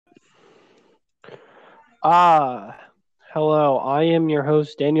Ah, hello. I am your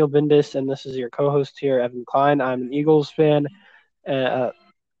host, Daniel Bindis, and this is your co-host here, Evan Klein. I'm an Eagles fan. Uh,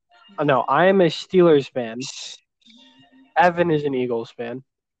 no, I am a Steelers fan. Evan is an Eagles fan.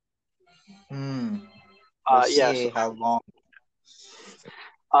 Hmm. We'll Yes. see how long.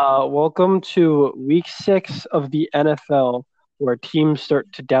 Welcome to Week 6 of the NFL, where teams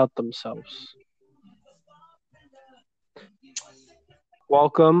start to doubt themselves.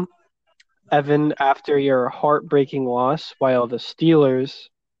 Welcome, Evan, after your heartbreaking loss, while the Steelers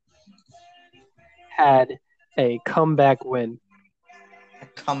had a comeback win. A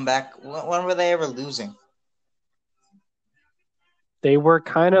comeback. When were they ever losing? They were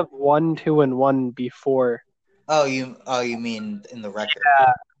kind of 1-2-1 before. Oh, you mean in the record?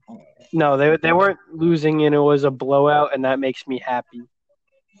 No, they weren't losing, and it was a blowout, and that makes me happy.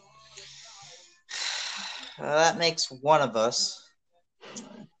 That makes one of us.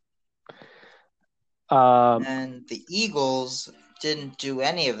 Um, And the Eagles didn't do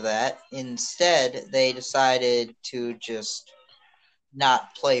any of that. Instead, they decided to just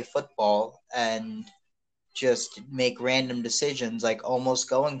not play football and just make random decisions, like almost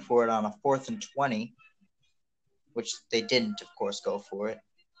going for it on a 4th and 20, which they didn't, of course, go for it.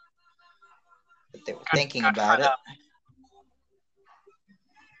 But they were thinking good for about it.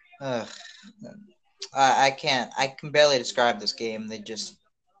 Ugh. I can't. I can barely describe this game. They just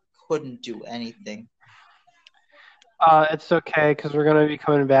couldn't do anything. It's okay because we're gonna be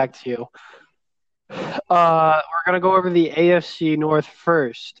coming back to you. We're gonna go over the AFC North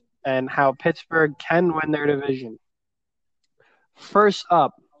first and how Pittsburgh can win their division. First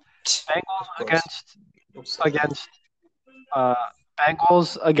up, Bengals Of course. against uh,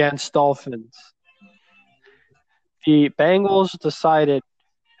 Bengals against Dolphins. The Bengals decided,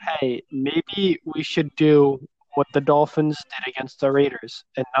 hey, maybe we should do what the Dolphins did against the Raiders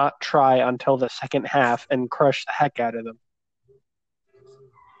and not try until the second half and crush the heck out of them.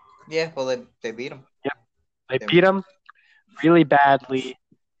 Yeah, well, they beat them. Yep, they beat them really badly,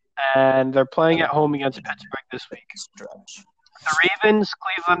 and they're playing at home against Pittsburgh this week. Stretch. The Ravens,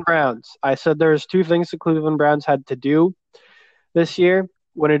 Cleveland Browns. I said there's two things the Cleveland Browns had to do this year: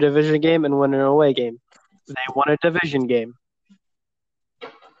 win a division game and win an away game. They won a division game.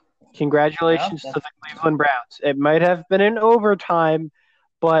 Congratulations to the Cleveland Browns. It might have been in overtime,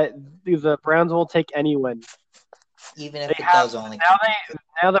 but the Browns will take any win. Even if it does only.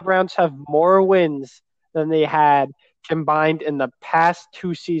 Now the Browns have more wins than they had combined in the past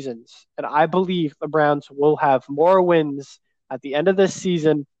 2 seasons, and I believe the Browns will have more wins at the end of this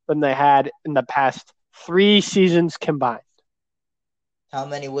season than they had in the past 3 seasons combined. How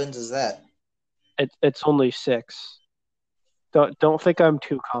many wins is that? It's only 6. Don't think I'm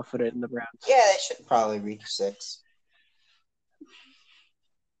too confident in the Browns. Yeah, they should probably reach 6.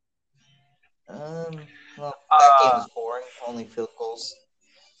 Well, that game is boring. Only field goals.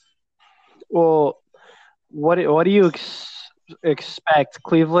 Well, what do you expect?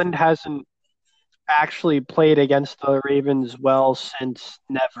 Cleveland hasn't actually played against the Ravens well since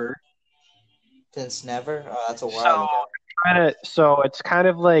never. Since never? Oh, that's a while ago. So it's kind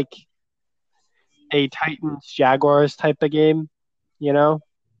of like a Titans Jaguars type of game, you know?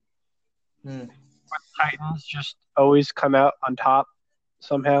 Where the Titans just always come out on top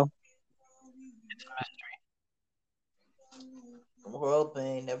somehow. It's a mystery. The world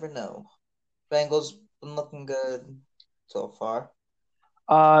may never know. Bengals been looking good so far.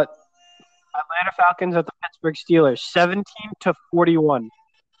 Atlanta Falcons at the Pittsburgh Steelers, 17-41.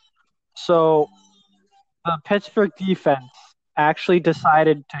 So the Pittsburgh defense actually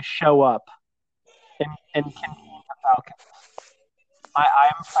decided to show up and contain the Falcons.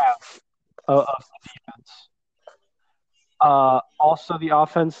 I am proud of the defense. Also, the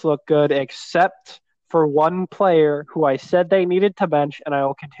offense looked good, except for one player who I said they needed to bench, and I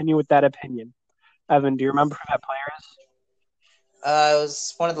will continue with that opinion. Evan, do you remember who that player is? It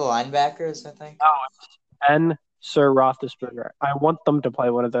was one of the linebackers, I think. Oh, it's Ben Sir Roethlisberger. I want them to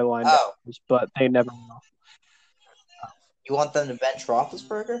play one of their linebackers, but they never will. You want them to bench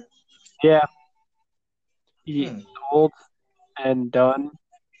Roethlisberger? Yeah. He's old and done.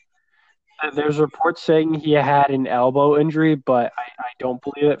 There's reports saying he had an elbow injury, but I don't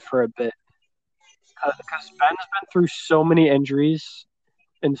believe it for a bit. Because Ben's been through so many injuries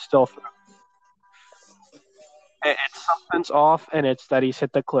and still through. It's something's off, and it's that he's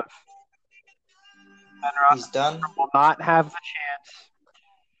hit the cliff. He's done. Will not have the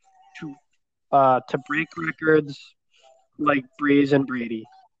chance to break records like Breeze and Brady.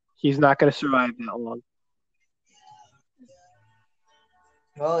 He's not going to survive that long.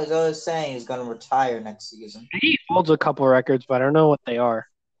 Well, he's always saying he's going to retire next season. He holds a couple records, but I don't know what they are.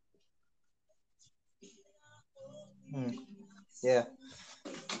 Yeah.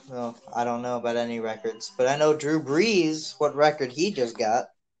 Well, I don't know about any records, but I know Drew Brees, what record he just got.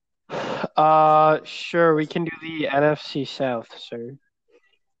 Sure, we can do the NFC South, sir.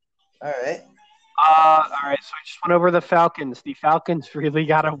 All right. All right, so I just went over the Falcons. The Falcons really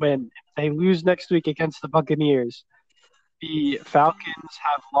gotta win. If they lose next week against the Buccaneers, the Falcons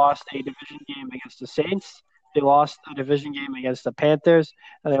have lost a division game against the Saints. They lost a division game against the Panthers,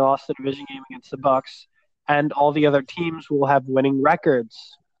 and they lost a division game against the Bucks. And all the other teams will have winning records.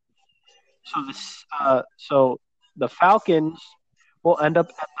 So the Falcons will end up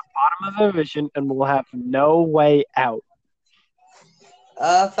at the bottom of the division and will have no way out.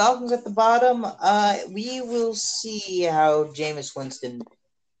 Falcons at the bottom. We will see how Jameis Winston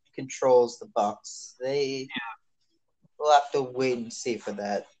controls the Bucks. We'll have to wait and see for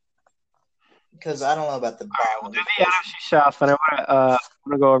that. Because I don't know about the bottom. All right, we'll do the NFC South, and I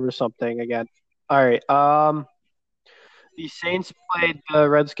want to go over something again. All right. The Saints played the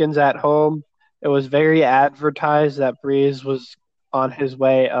Redskins at home. It was very advertised that Brees was on his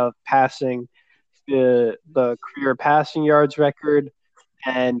way of passing the career passing yards record,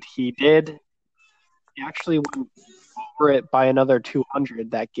 and he did. He actually went over it by another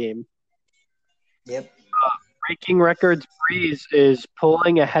 200 that game. Yep. Breaking records, Brees is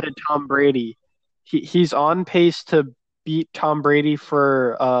pulling ahead of Tom Brady. He's on pace to beat Tom Brady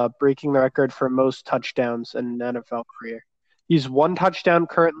for breaking the record for most touchdowns in an NFL career. He's one touchdown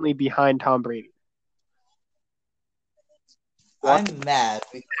currently behind Tom Brady. I'm mad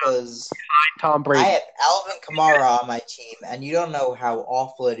because Tom Brady. I have Alvin Kamara on my team, and you don't know how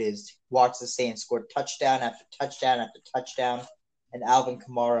awful it is to watch the Saints score touchdown after touchdown after touchdown, and Alvin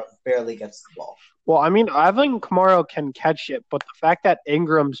Kamara barely gets the ball. Well, I mean, Alvin Kamara can catch it, but the fact that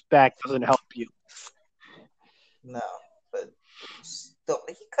Ingram's back doesn't help you. No, but still,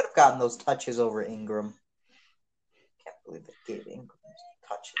 he could have gotten those touches over Ingram. Can't believe they gave Ingram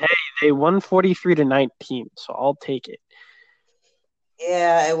touches. Hey, they won 43-19, so I'll take it.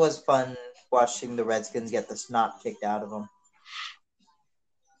 Yeah, it was fun watching the Redskins get the snot kicked out of them.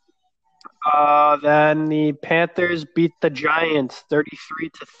 Then the Panthers beat the Giants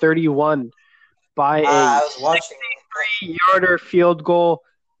 33-31 by a 63-yarder field goal.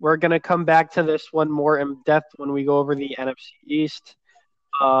 We're going to come back to this one more in depth when we go over the NFC East.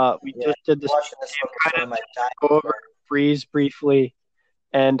 We just did this kind of go over Brees briefly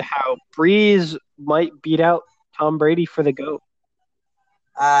and how Brees might beat out Tom Brady for the GOAT.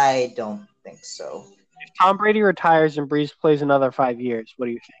 I don't think so. If Tom Brady retires and Brees plays another 5 years, what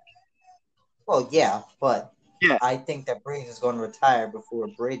do you think? Well, yeah, but I think that Brees is going to retire before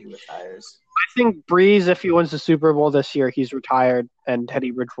Brady retires. I think Brees, if he wins the Super Bowl this year, he's retired, and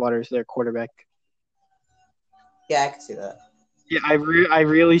Teddy Bridgewater is their quarterback. Yeah, I can see that. Yeah, I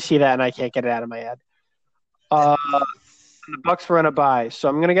really see that, and I can't get it out of my head. The Bucks were on a bye, so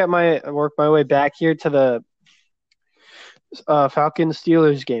I'm gonna work my way back here to the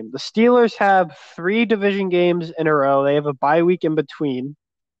Falcons-Steelers game. The Steelers have 3 division games in a row. They have a bye week in between,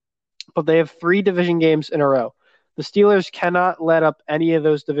 but they have 3 division games in a row. The Steelers cannot let up any of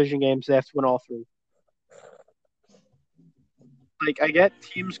those division games. They have to win all 3. Like, I get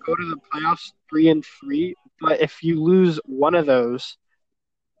teams go to the playoffs 3-3, but if you lose one of those,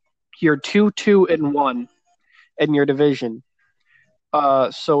 you're 2-2-1 in your division.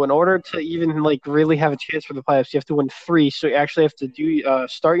 So in order to even really have a chance for the playoffs, you have to win 3. So you actually have to do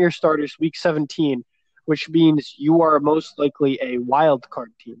start your starters week 17, which means you are most likely a wild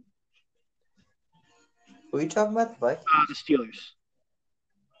card team. Who are you talking about? The Vikings? The Steelers.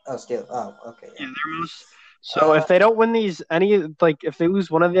 Oh, Steelers. Oh, okay. Yeah, they're most. So if they don't win these, if they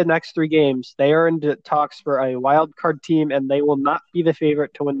lose one of the next 3 games, they are in talks for a wild card team, and they will not be the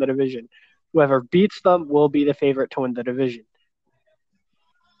favorite to win the division. Whoever beats them will be the favorite to win the division.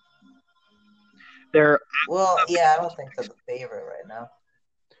 I don't think they're the favorite right now.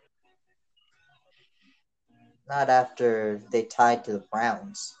 Not after they tied to the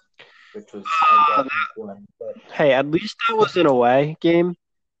Browns, which was one. But hey, at least that was an away game.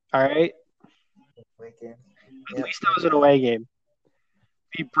 All right. At least that was an away game.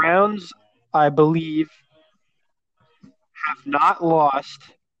 The Browns, I believe, have not lost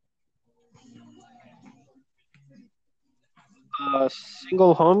a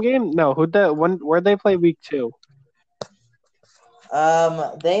single home game. No, where'd they play week 2?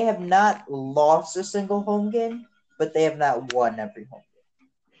 They have not lost a single home game, but they have not won every home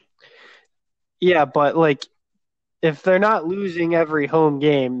game. Yeah, but if they're not losing every home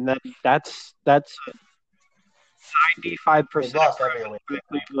game, then that's 95% of the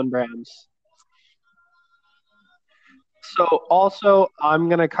Cleveland Browns. So also, I'm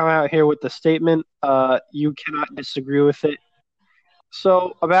gonna come out here with the statement. You cannot disagree with it.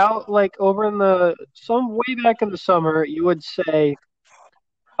 So about like over in the some way back in the summer, you would say,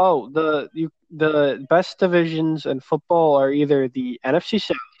 "Oh, the best divisions in football are either the NFC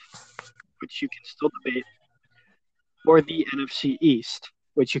South, which you can still debate, or the NFC East,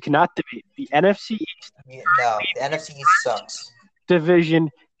 which you cannot debate. The NFC East No, the NFC East sucks. division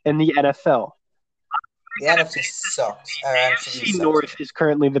in the NFL. The NFC sucks. Or NFC NFC East sucks. North is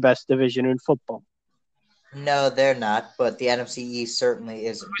currently the best division in football. No, they're not, but the NFC East certainly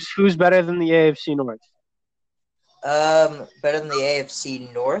isn't. Who's better than the AFC North? Better than the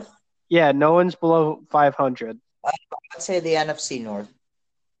AFC North? Yeah, no one's below 500. I'd say the NFC North.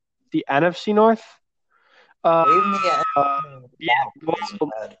 The NFC North? Uh, Even the yeah, isn't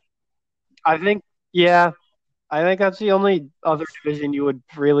well, bad. I think, yeah, I think that's the only other division you would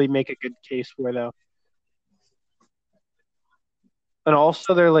really make a good case for, though. And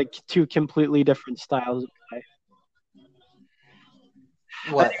also, they're like two completely different styles of play.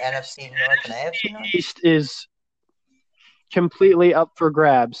 What, NFC North and AFC North? East is completely up for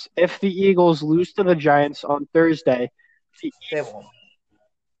grabs. If the Eagles lose to the Giants on Thursday, They won't.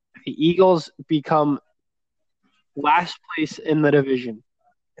 the Eagles become last place in the division.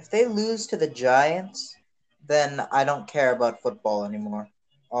 If they lose to the Giants, then I don't care about football anymore.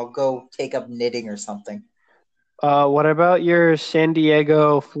 I'll go take up knitting or something. What about your San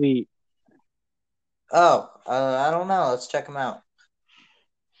Diego Fleet? Oh, I don't know. Let's check them out.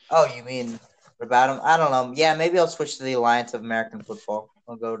 Oh, you mean about them? I don't know. Yeah, maybe I'll switch to the Alliance of American Football.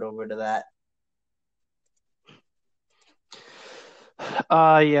 I'll go over to that.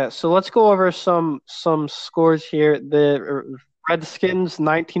 Yeah. So let's go over some scores here. The Redskins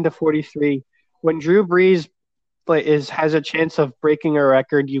 19-43. When Drew Brees has a chance of breaking a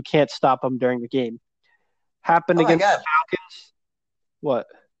record, you can't stop him during the game. Happened Oh my against God. the Falcons. What?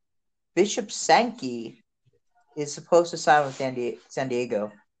 Bishop Sankey is supposed to sign with San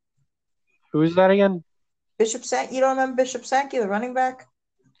Diego. Who is that again? Bishop Sankey. You don't remember Bishop Sankey, the running back?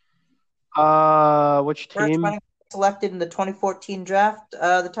 Which First team? running back selected in the 2014 draft,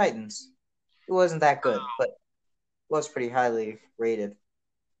 the Titans. It wasn't that good, but was pretty highly rated.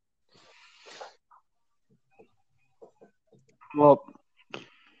 Well,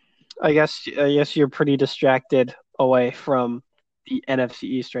 I guess you're pretty distracted away from the NFC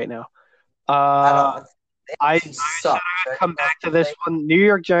East right now. I suck. come back to this one. New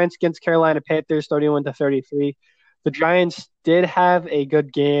York Giants against Carolina Panthers, 31-33. The Giants did have a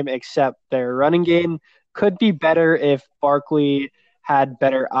good game, except their running game could be better if Barkley had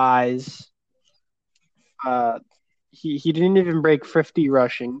better eyes. He didn't even break 50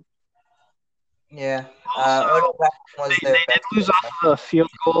 rushing. Yeah. They did lose off the field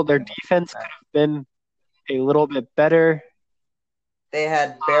goal. Their defense could have been a little bit better. They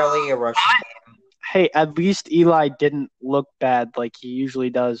had barely a rushing game. Hey, at least Eli didn't look bad like he usually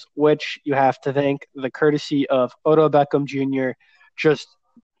does, which you have to thank the courtesy of Odell Beckham Jr.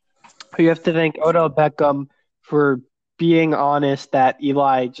 You have to thank Odell Beckham for being honest that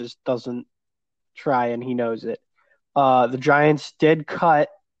Eli just doesn't try and he knows it. The Giants did cut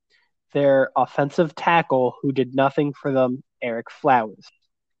their offensive tackle who did nothing for them, Eric Flowers.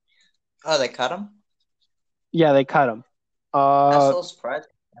 Oh, they cut him? Yeah, they cut him. I'm still surprised.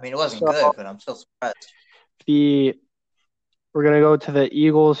 I mean, it wasn't good, but I'm still surprised. We're going to go to the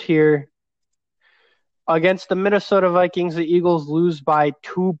Eagles here. Against the Minnesota Vikings, the Eagles lose by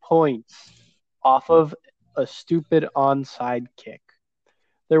 2 points off of a stupid onside kick.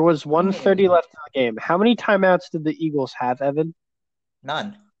 There was 1:30 left in the game. How many timeouts did the Eagles have, Evan?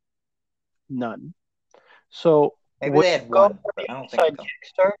 None. So maybe they had one, but I don't think so.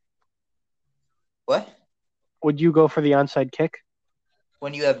 Kick, what? Would you go for the onside kick?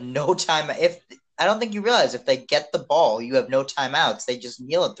 When you have no time, I don't think you realize if they get the ball, you have no timeouts. They just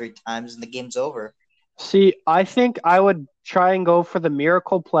kneel it 3 times and the game's over. See, I think I would try and go for the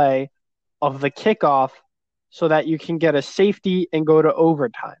miracle play of the kickoff so that you can get a safety and go to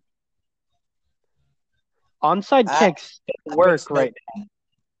overtime. Onside kicks work right now.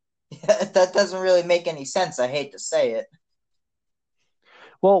 That doesn't really make any sense. I hate to say it.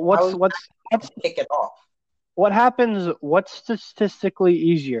 Well, what's kick it off? What happens? What's statistically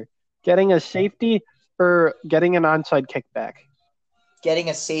easier, getting a safety or getting an onside kickback? Getting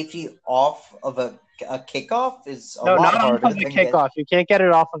a safety off of a kickoff is a lot harder. No, not off of the kickoff. You can't get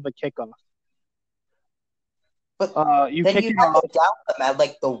it off of a kickoff. But you then kick you it have off. to down them at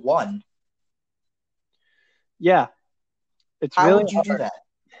like the 1. Yeah, it's How really would you hard. do that?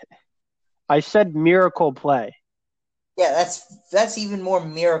 I said miracle play. Yeah, that's even more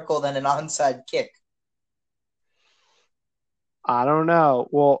miracle than an onside kick. I don't know.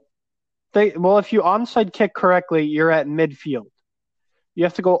 Well, if you onside kick correctly, you're at midfield. You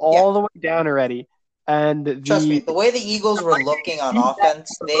have to go Yeah, all the way down already, and trust me. the The way the Eagles were looking on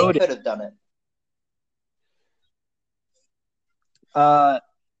offense, they promoted. could have done it. Uh,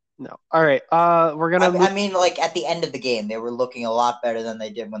 no. All right. We're gonna move. I mean, like at the end of the game, they were looking a lot better than they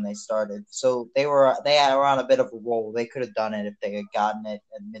did when they started. So they were on a bit of a roll. They could have done it if they had gotten it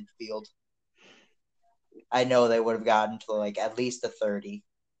at midfield. I know they would have gotten to like at least a 30,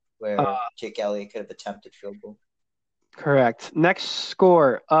 where Jake Elliott could have attempted field goal. Correct. Next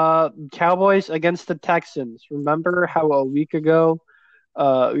score. Cowboys against the Texans. Remember how a week ago,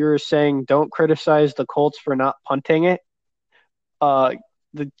 we were saying don't criticize the Colts for not punting it. Uh,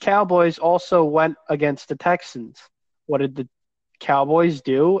 the Cowboys also went against the Texans. What did the Cowboys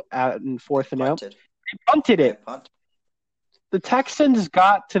do in fourth and out? Punted. They punted They it. punted. The Texans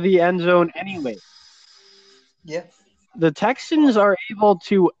got to the end zone anyway. Yeah. The Texans are able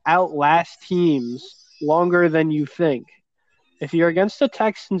to outlast teams longer than you think. If you're against the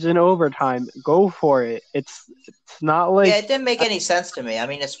Texans in overtime, go for it. It's not like Yeah, it didn't make any sense to me. I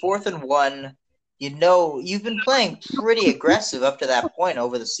mean, it's 4th and 1. You know, you've been playing pretty aggressive up to that point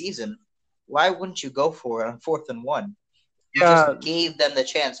over the season. Why wouldn't you go for it on 4th and 1? You just gave them the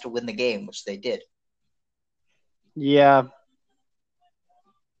chance to win the game, which they did. Yeah.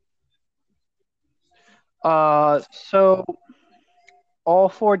 So all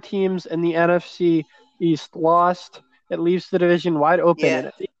four teams in the NFC East lost. It leaves the division wide open. Yeah.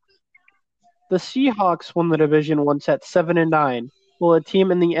 The Seahawks won the division once at 7-9. Will a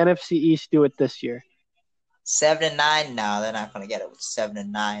team in the NFC East do it this year? 7-9. No, they're not going to get it with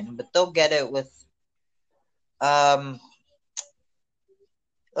 7-9, but they'll get it with they'll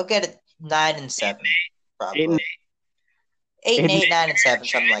get it 9-7 probably. 8-8, 9-7,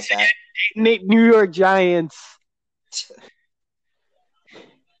 something like that. 8-8 New York Giants.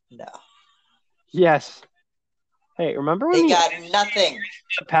 No. Yes. Hey, remember when they got nothing?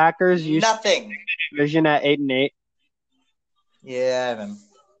 The Packers used nothing division at 8-8. Yeah, I remember.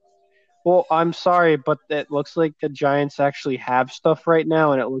 Well, I'm sorry, but it looks like the Giants actually have stuff right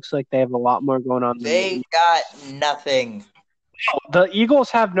now, and it looks like they have a lot more going on. They got nothing. The Eagles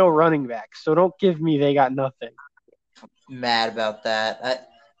have no running back, so don't give me they got nothing. Mad about that.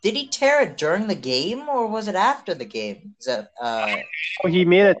 Did he tear it during the game, or was it after the game? Is that he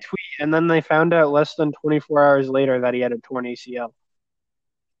made a tweet, and then they found out less than 24 hours later that he had a torn ACL.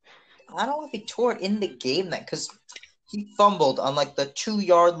 I don't know if he tore it in the game then, because he fumbled on like the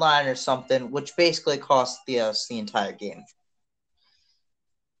 2-yard line or something, which basically cost the entire game.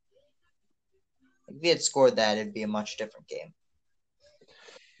 If he had scored that, it'd be a much different game.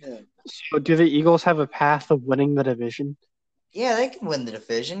 Yeah. So, do the Eagles have a path of winning the division? Yeah, they can win the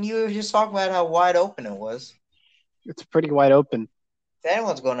division. You were just talking about how wide open it was. It's pretty wide open. If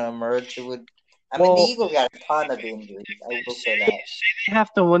anyone's going to emerge, it would. I mean, the Eagles got a ton of injuries. I will say that. They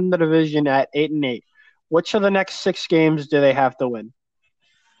have to win the division at 8-8. Which of the next 6 games do they have to win?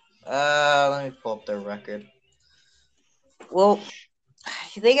 Let me pull up their record. Well,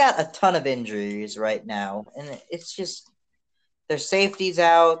 they got a ton of injuries right now, and it's just their safety's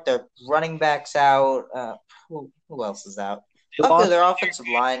out, their running backs out. Who else is out? Luckily, their offensive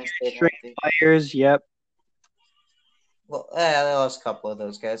line stayed healthy. Players, yep. Well, they lost a couple of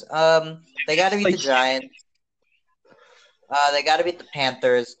those guys. They got to beat the Giants. They got to beat the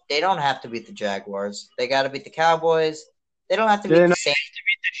Panthers. They don't have to beat the Jaguars. They got to beat the Cowboys. They don't have to beat the Saints. To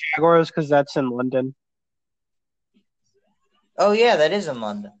beat the Jaguars because that's in London. Oh yeah, that is in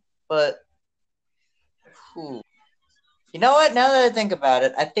London. But you know what? Now that I think about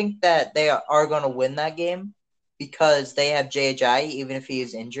it, I think that they are going to win that game because they have Jay Ajayi, even if he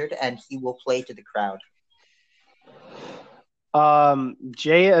is injured, and he will play to the crowd.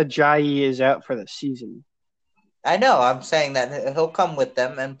 Jay Ajayi is out for the season. I know. I'm saying that he'll come with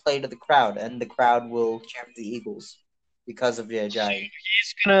them and play to the crowd, and the crowd will cheer for the Eagles because of Jay Ajayi.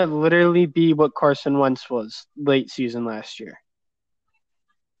 He's going to literally be what Carson Wentz was late season last year.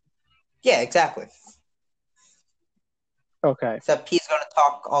 Yeah, exactly. Okay. Except he's going to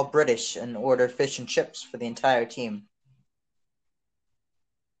talk all British and order fish and chips for the entire team.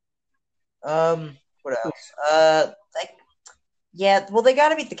 What else? They got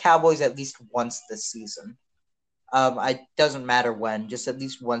to beat the Cowboys at least once this season. It doesn't matter when, just at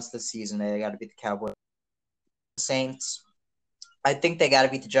least once this season they got to beat the Cowboys. The Saints, I think they got to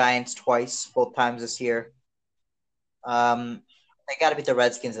beat the Giants twice, both times this year. They got to beat the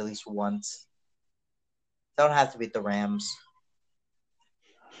Redskins at least once. Don't have to beat the Rams.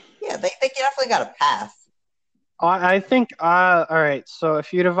 Yeah, they definitely got a path. I think, all right, so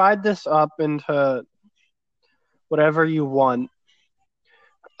if you divide this up into whatever you want.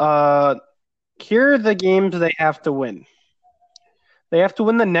 Here are the games they have to win. They have to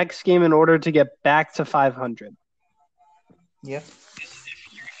win the next game in order to get back to 500. Yeah.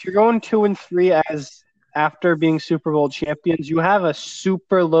 If you're going 2-3 as after being Super Bowl champions, you have a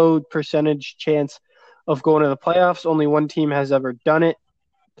super low percentage chance of going to the playoffs. Only one team has ever done it.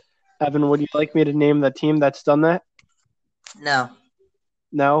 Evan, would you like me to name the team that's done that? No.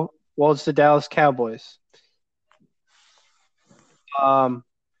 No? Well, it's the Dallas Cowboys.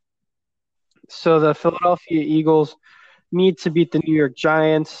 So the Philadelphia Eagles need to beat the New York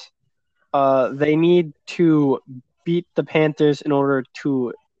Giants. They need to beat the Panthers in order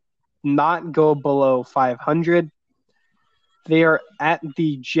to not go below 500. They are at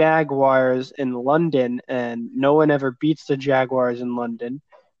the Jaguars in London, and no one ever beats the Jaguars in London.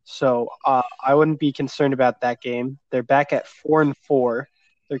 So I wouldn't be concerned about that game. They're back at 4-4.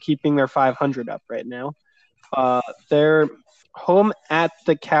 They're keeping their 500 up right now. They're home at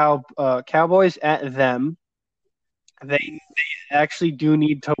the Cowboys at them. They actually do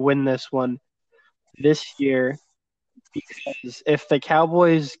need to win this one this year, because if the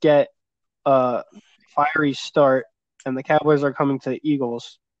Cowboys get a fiery start and the Cowboys are coming to the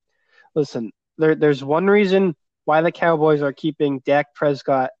Eagles, listen, there's one reason why the Cowboys are keeping Dak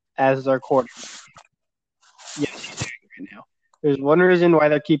Prescott as their quarterback. Yes, he's doing right now. There's one reason why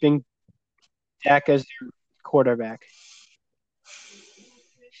they're keeping Dak as their quarterback.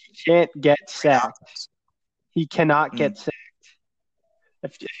 He can't get sacked. He cannot get sacked.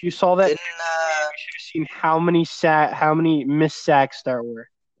 If you saw that, you should have seen how many missed sacks there were.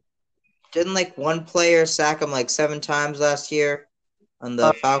 Didn't like one player sack him like 7 times last year on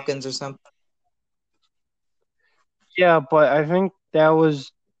the Falcons or something? Yeah, but I think that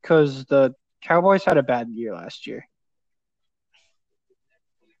was because the Cowboys had a bad year last year.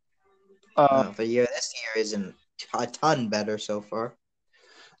 But this year isn't a ton better so far.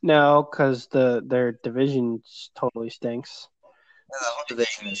 No, because their division totally stinks. The whole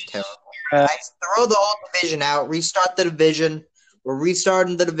division is terrible. Guys, throw the whole division out. Restart the division. We're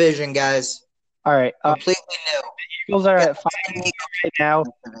restarting the division, guys. All right. Completely new. The Eagles are at 5 right now.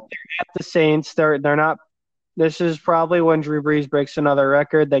 They're at the Saints. They're not. This is probably when Drew Brees breaks another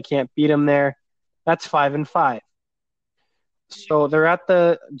record. They can't beat him there. That's 5-5. So they're at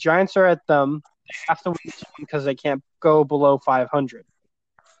the Giants are at them. They have to win this one because they can't go below 500.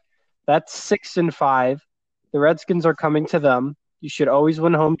 That's 6-5. The Redskins are coming to them. You should always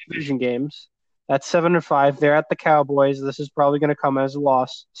win home division games. That's 7-5. They're at the Cowboys. This is probably going to come as a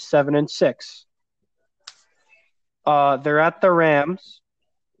loss. 7-6. They're at the Rams.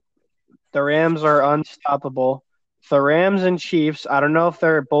 The Rams are unstoppable. The Rams and Chiefs, I don't know if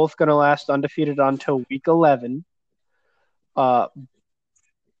they're both going to last undefeated until week 11. But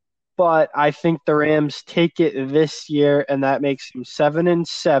I think the Rams take it this year, and that makes them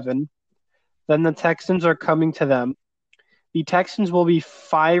 7-7. Then the Texans are coming to them. The Texans will be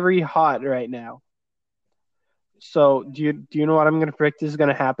fiery hot right now. So do you know what I'm going to predict is going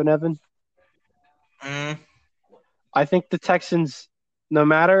to happen, Evan? I think the Texans, no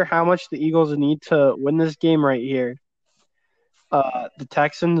matter how much the Eagles need to win this game right here, the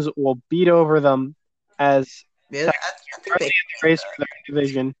Texans will beat over them as race for their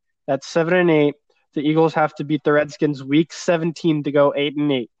division. That's 7-8. The Eagles have to beat the Redskins week 17 to go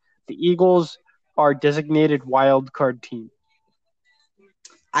 8-8. The Eagles are designated wild card team.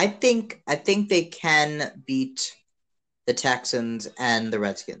 I think they can beat the Texans and the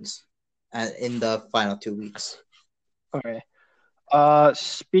Redskins in the final 2 weeks. Okay.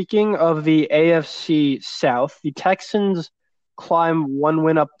 Speaking of the AFC South, the Texans climb one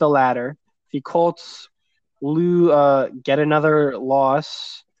win up the ladder. The Colts get another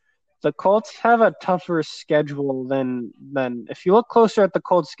loss. The Colts have a tougher schedule than if you look closer at the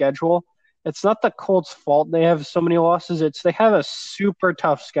Colts schedule, it's not the Colts' fault they have so many losses. They have a super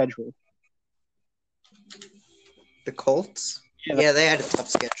tough schedule. The Colts? Yeah, they had a tough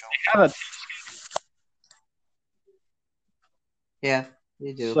schedule. They have a tough schedule. Yeah,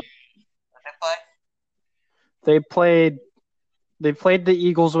 they do. So, they played the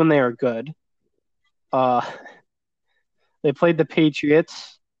Eagles when they were good. They played the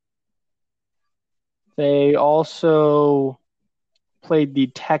Patriots. They also played the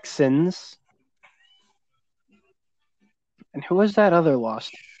Texans. And who was that other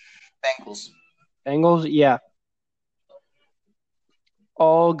loss? Bengals, yeah.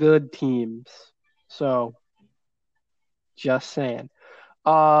 All good teams. So, just saying.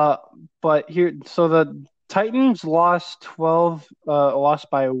 But here, so the Titans lost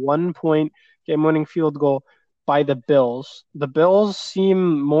by 1 point, game-winning field goal by the Bills. The Bills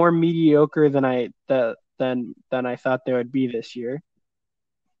seem more mediocre than than I thought they would be this year.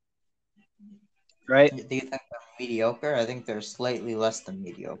 Right? Do you think they're mediocre? I think they're slightly less than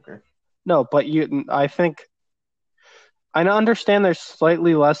mediocre. No, but I understand they're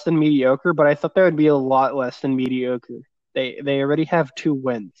slightly less than mediocre, but I thought they would be a lot less than mediocre. They already have 2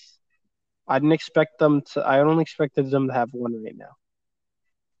 wins. I only expected them to have one right now.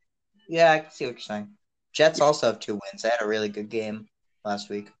 Yeah, I can see what you're saying. Jets also have 2 wins. They had a really good game last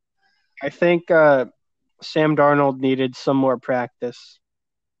week. I think Sam Darnold needed some more practice.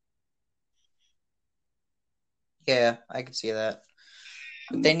 Yeah, I can see that.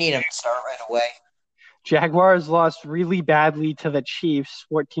 But they need him to start right away. Jaguars lost really badly to the Chiefs,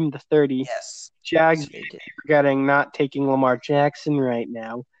 14-30. Yes. Jags forgetting not taking Lamar Jackson right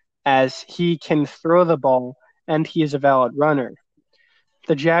now, as he can throw the ball and he is a valid runner.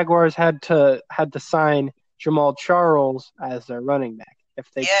 The Jaguars had to sign Jamal Charles as their running back. If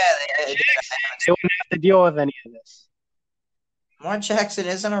they wouldn't have to deal with any of this. Lamar Jackson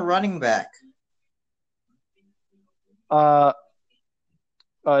isn't a running back.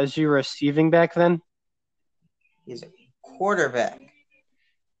 Is he a receiving back then? He's a quarterback.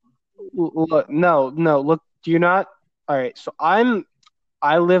 Look, no. Look, do you not? All right. So I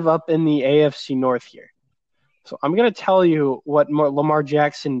live up in the AFC North here. So I'm going to tell you what Lamar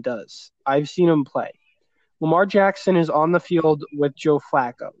Jackson does. I've seen him play. Lamar Jackson is on the field with Joe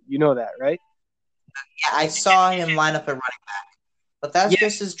Flacco. You know that, right? Yeah, I saw him line up a running back. But that's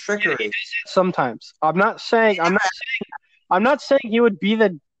just his trickery. Sometimes. I'm not saying he would be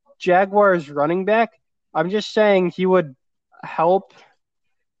the Jaguars running back. I'm just saying he would help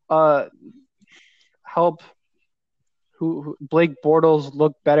Blake Bortles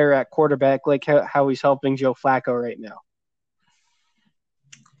look better at quarterback, like how he's helping Joe Flacco right now.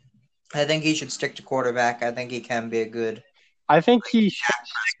 I think he should stick to quarterback. I think he can be a good. I think he should stick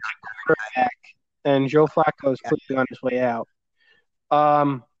to quarterback, and Joe Flacco is quickly on his way out.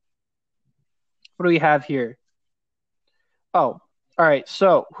 What do we have here? Oh, all right.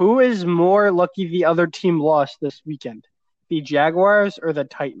 So, who is more lucky the other team lost this weekend? The Jaguars or the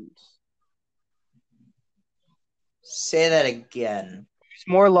Titans? Say that again. Who's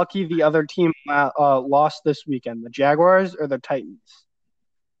more lucky the other team lost this weekend? The Jaguars or the Titans?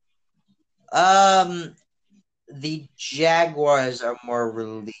 The Jaguars are more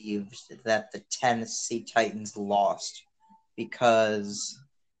relieved that the Tennessee Titans lost because,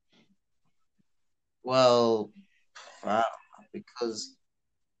 well, because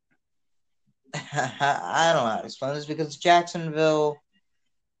I don't know how to explain this, because Jacksonville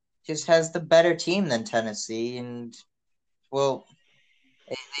just has the better team than Tennessee, and, well,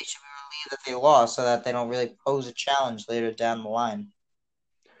 they should be relieved that they lost so that they don't really pose a challenge later down the line.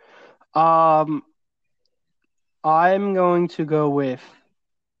 I'm going to go with,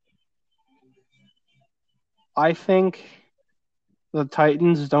 I think the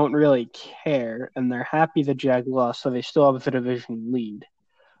Titans don't really care, and they're happy the Jag lost, so they still have the division lead.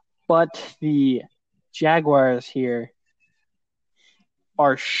 But the Jaguars here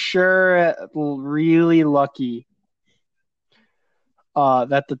are sure really lucky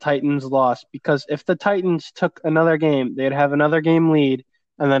that the Titans lost, because if the Titans took another game, they'd have another game lead,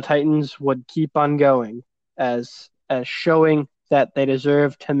 and the Titans would keep on going as showing that they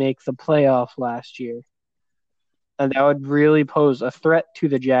deserve to make the playoff last year. And that would really pose a threat to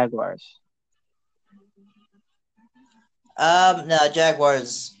the Jaguars. No,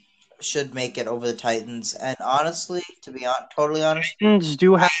 Jaguars should make it over the Titans. And honestly, to be totally honest, Titans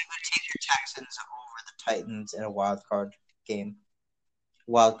do have I would take the Texans over the Titans in a wild card game.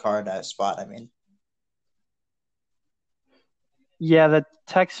 Wild card spot, I mean. Yeah, the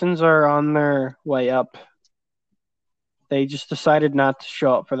Texans are on their way up. They just decided not to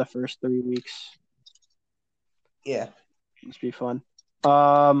show up for the first 3 weeks. Yeah. Must be fun.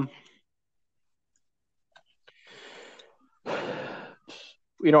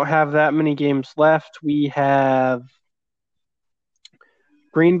 We don't have that many games left. We have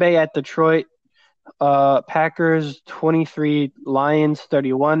Green Bay at Detroit. Packers 23, Lions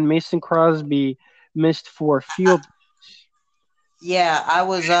 31. Mason Crosby missed 4 field. Yeah, I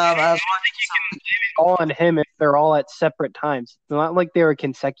was all on him if they're all at separate times. It's not like they were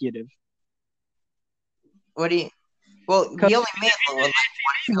consecutive. What do you? Well, he only made that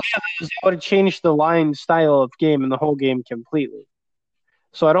would have changed the line style of game and the whole game completely.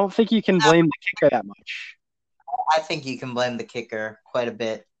 So I don't think you can blame the kicker that much. I think you can blame the kicker quite a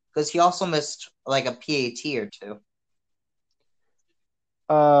bit, because he also missed like a PAT or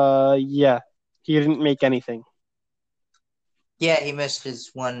 2. Yeah, he didn't make anything. Yeah, he missed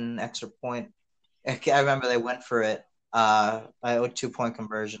his 1 extra point. I remember they went for it. A 2-point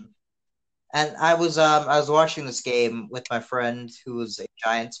conversion, And I was watching this game with my friend who was a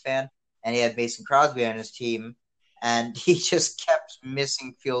Giants fan, and he had Mason Crosby on his team, and he just kept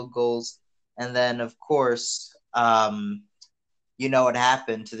missing field goals. And then, of course, you know what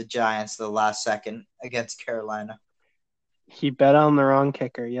happened to the Giants the last second against Carolina. He bet on the wrong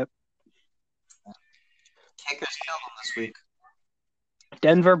kicker. Yep. Kickers killed him this week.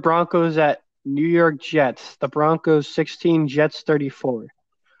 Denver Broncos at New York Jets. The Broncos 16, Jets 34.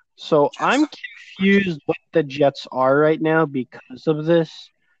 So I'm confused what the Jets are right now because of this.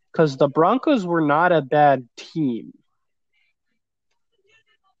 Because the Broncos were not a bad team.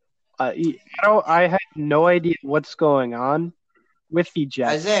 I had no idea what's going on with the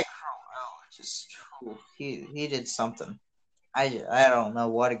Jets. Isaiah Crowell, he did something. I don't know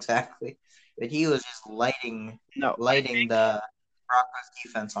what exactly, but he was just lighting the Broncos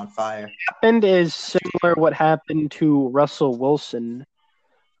defense on fire. What happened is similar what happened to Russell Wilson.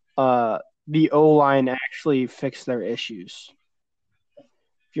 The O-line actually fixed their issues.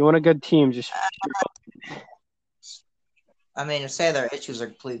 If you want a good team, just I mean, to say their issues are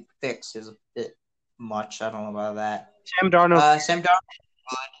completely fixed is a bit much. I don't know about that. Sam Darnold. Sam Darnold,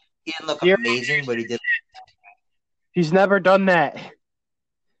 good. He didn't look amazing, but he did. He's never done that.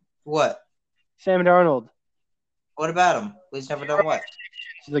 What? Sam Darnold. What about him? He's never done what?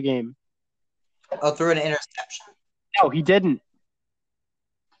 The game. Oh, threw an interception? No, he didn't.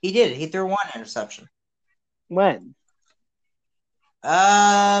 He did. He threw one interception. When?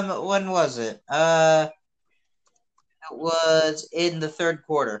 When was it? It was in the third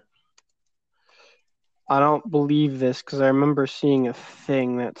quarter. I don't believe this because I remember seeing a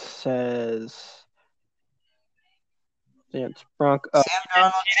thing that says it's Bronco. Sam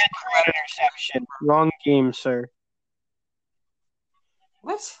Darnold interception. Wrong game, sir.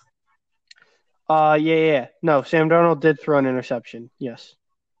 What? Yeah. No, Sam Darnold did throw an interception. Yes.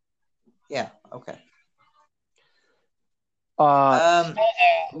 Yeah. Okay.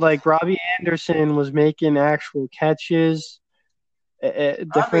 Like Robbie Anderson was making actual catches.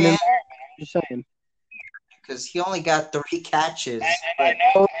 Different environment. I'm just saying. Because he only got 3 catches.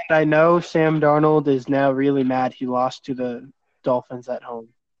 I know Sam Darnold is now really mad he lost to the Dolphins at home.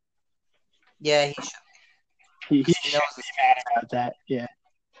 Yeah, he should. He should be mad about that. Yeah.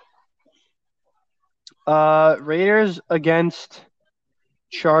 Raiders against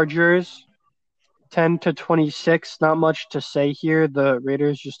Chargers, 10-26. Not much to say here. The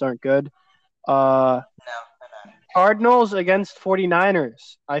Raiders just aren't good. No. Cardinals against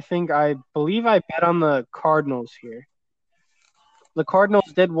 49ers. I believe I bet on the Cardinals here. The Cardinals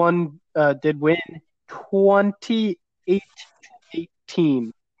did win 28-18.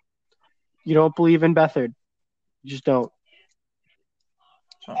 You don't believe in Beathard. You just don't.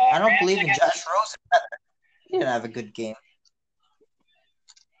 I don't believe in Josh Rosen either. He didn't have a good game.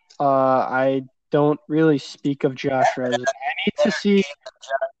 I don't really speak of Josh Rosen. I need to see.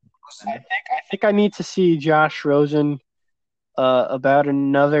 I think I need to see Josh Rosen about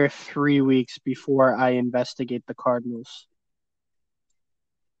another 3 weeks before I investigate the Cardinals.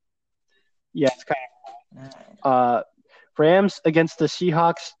 Yeah, it's kind of Rams against the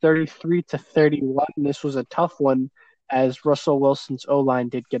Seahawks, 33-31. This was a tough one as Russell Wilson's O-line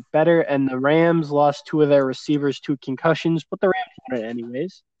did get better, and the Rams lost 2 of their receivers to concussions, but the Rams won it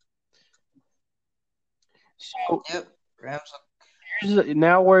anyways. So, yep, Rams.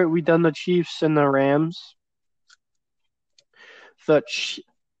 Now we done the Chiefs and the Rams.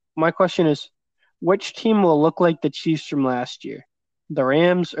 My question is, which team will look like the Chiefs from last year? The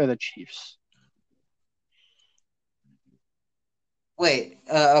Rams or the Chiefs? Wait,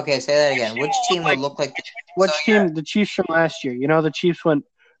 okay, say that again. Which team will look like the team? The Chiefs from last year. You know, the Chiefs went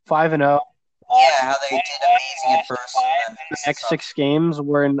 5-0. Yeah, how they did amazing at first. And then the next 6 games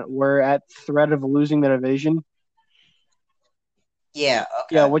were at threat of losing the division. Yeah,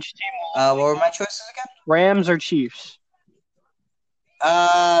 okay. Yeah, which team? What were my choices again? Rams or Chiefs?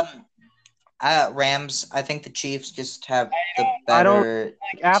 Rams. I think the Chiefs just have the better.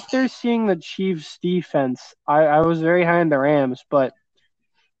 After seeing the Chiefs' defense, I was very high on the Rams, but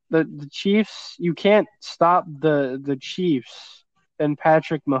the Chiefs, you can't stop the Chiefs and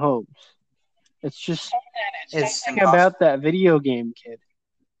Patrick Mahomes. It's just something about that video game, kid.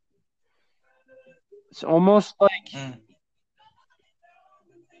 It's almost like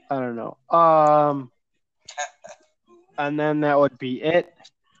I don't know. And then that would be it.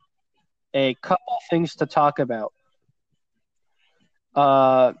 A couple things to talk about.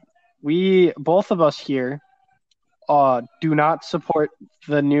 We both of us here do not support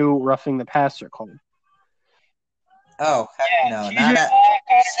the new roughing the passer call. Oh, heck no. Not that.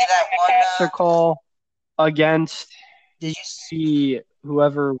 See that one passer call against did you see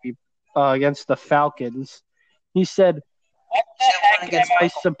whoever we against the Falcons. He said,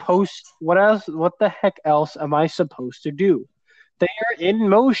 what else? What the heck else am I supposed to do? They are in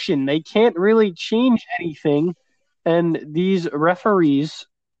motion. They can't really change anything. And these referees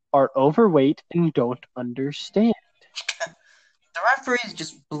are overweight and don't understand. The referees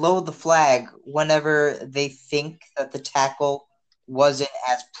just blow the flag whenever they think that the tackle wasn't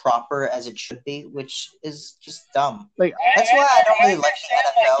as proper as it should be, which is just dumb. Like, that's why I don't really like the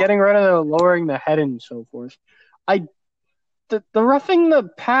NFL. Getting rid of the lowering the head and so forth. The roughing the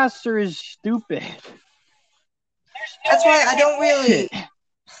passer is stupid. That's why I don't really.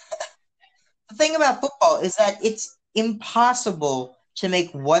 The thing about football is that it's impossible to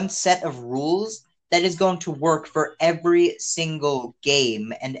make one set of rules that is going to work for every single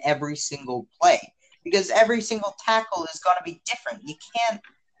game and every single play, because every single tackle is going to be different.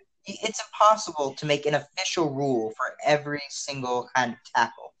 It's impossible to make an official rule for every single kind of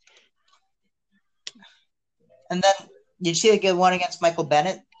tackle. And then, did you see the good one against Michael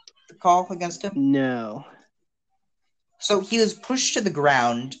Bennett, the call against him? No. So he was pushed to the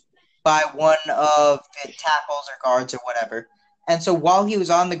ground by one of the tackles or guards or whatever. And so while he was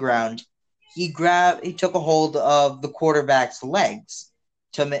on the ground, he took a hold of the quarterback's legs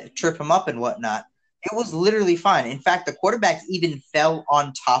to trip him up and whatnot. It was literally fine. In fact, the quarterback even fell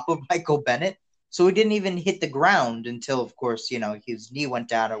on top of Michael Bennett, so he didn't even hit the ground until, of course, his knee went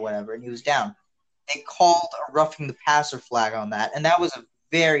down or whatever, and he was down. They called a roughing the passer flag on that, and that was a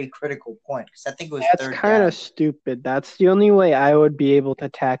very critical point because I think it was third down. That's kind of stupid. That's the only way I would be able to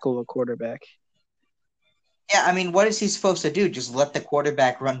tackle a quarterback. Yeah, I mean, what is he supposed to do? Just let the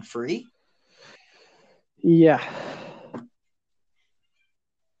quarterback run free? Yeah.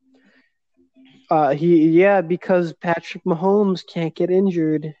 Because Patrick Mahomes can't get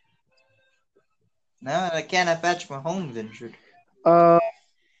injured. No, I can't have Patrick Mahomes injured. God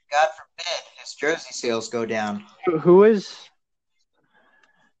forbid his jersey sales go down. Who is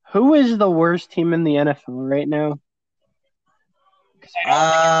the worst team in the NFL right now?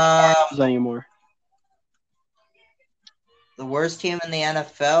 Anymore. The worst team in the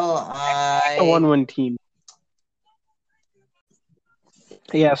NFL? The 1-win team.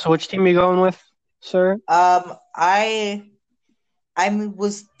 Yeah, so which team are you going with, sir? I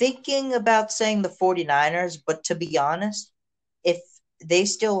was thinking about saying the 49ers, but to be honest, if they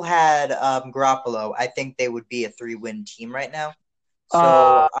still had Garoppolo, I think they would be a 3-win team right now.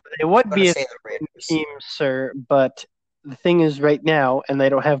 So it would be a team, sir, but the thing is right now, and they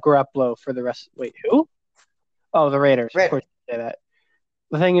don't have Garoppolo for the rest. Wait, who? Oh, the Raiders. Of course you say that.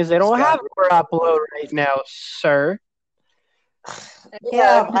 The thing is, they don't have Garoppolo right now, sir.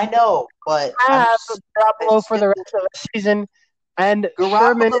 Yeah, I know, but have Garoppolo for the rest of the season, and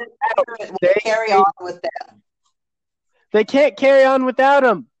Sherman carry on with them. They can't carry on without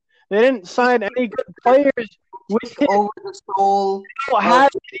him. They didn't sign any good players with him. Over the soul. They don't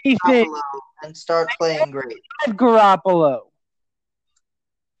have anything. And start playing great. Garoppolo.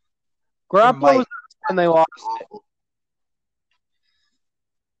 Garoppolo was when they lost it.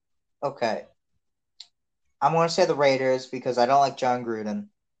 Okay. I'm going to say the Raiders because I don't like John Gruden.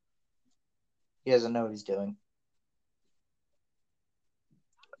 He doesn't know what he's doing.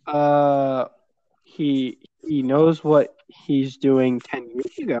 He knows what he's doing 10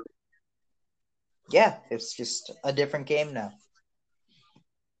 years ago. Yeah, it's just a different game now.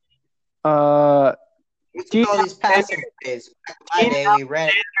 All these passing days. We ran.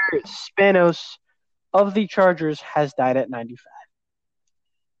 Spanos of the Chargers has died at 95.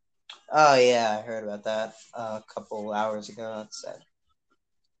 Oh yeah, I heard about that a couple hours ago. That's sad.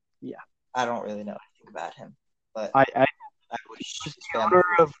 Yeah, I don't really know anything about him, but I wish he's the owner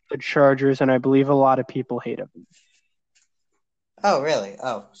of the Chargers, and I believe a lot of people hate him. Oh really?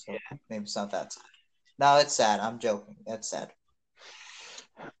 Oh, so maybe it's not that sad. No, it's sad. I'm joking. That's sad.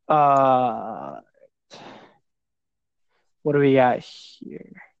 What do we got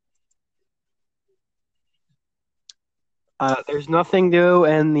here? There's nothing new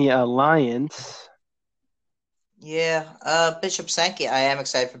in the Alliance. Yeah, Bishop Sankey. I am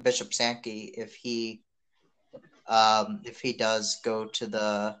excited for Bishop Sankey if he does go to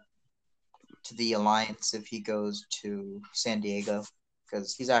the Alliance, if he goes to San Diego,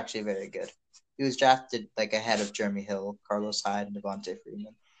 because he's actually very good. He was drafted ahead of Jeremy Hill, Carlos Hyde, and Devontae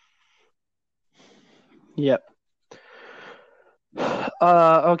Freeman. Yep.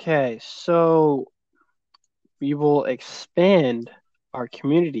 Okay, so we will expand our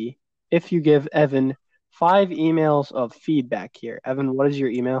community if you give Evan 5 emails of feedback here. Evan, what is your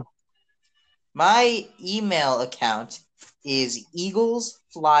email? My email account is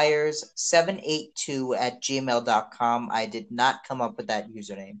eaglesflyers782@gmail.com. I did not come up with that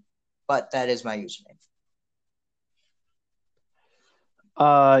username, but that is my username.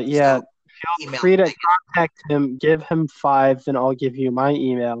 Yeah. So, Feel free to contact him. Give him 5, then I'll give you my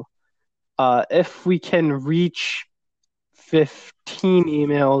email. If we can reach 15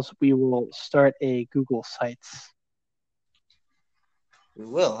 emails, we will start a Google Sites. We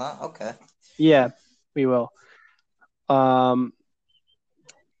will, huh? Okay. Yeah, we will.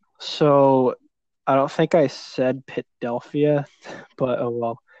 So I don't think I said Pitdelphia, but oh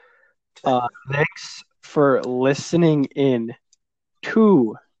well. Thanks for listening in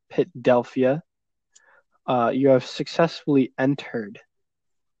to Pitdelphia. You have successfully entered.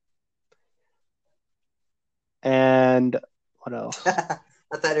 And what else? I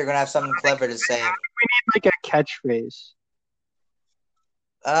thought you were gonna have something clever to say. We need like a catchphrase.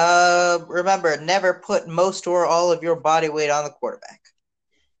 Remember, never put most or all of your body weight on the quarterback.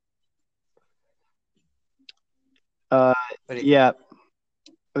 Yeah,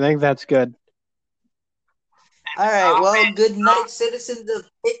 I think that's good. All right, well, good night, citizens of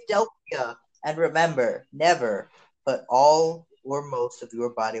Philadelphia. And remember, never put all or most of your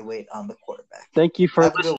body weight on the quarterback. Thank you for listening.